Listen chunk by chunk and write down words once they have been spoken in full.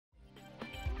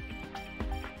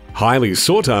Highly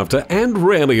sought after and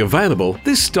rarely available,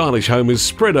 this stylish home is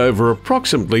spread over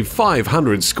approximately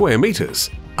 500 square metres.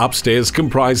 Upstairs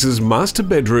comprises master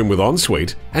bedroom with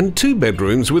ensuite and 2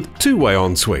 bedrooms with two-way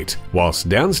ensuite, whilst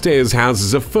downstairs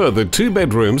houses a further 2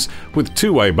 bedrooms with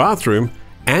two-way bathroom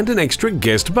and an extra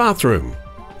guest bathroom.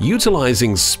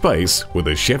 Utilising space with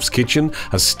a chef's kitchen,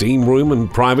 a steam room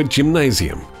and private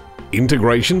gymnasium.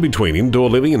 Integration between indoor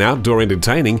living and outdoor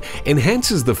entertaining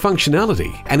enhances the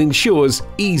functionality and ensures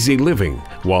easy living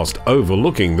whilst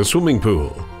overlooking the swimming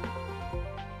pool.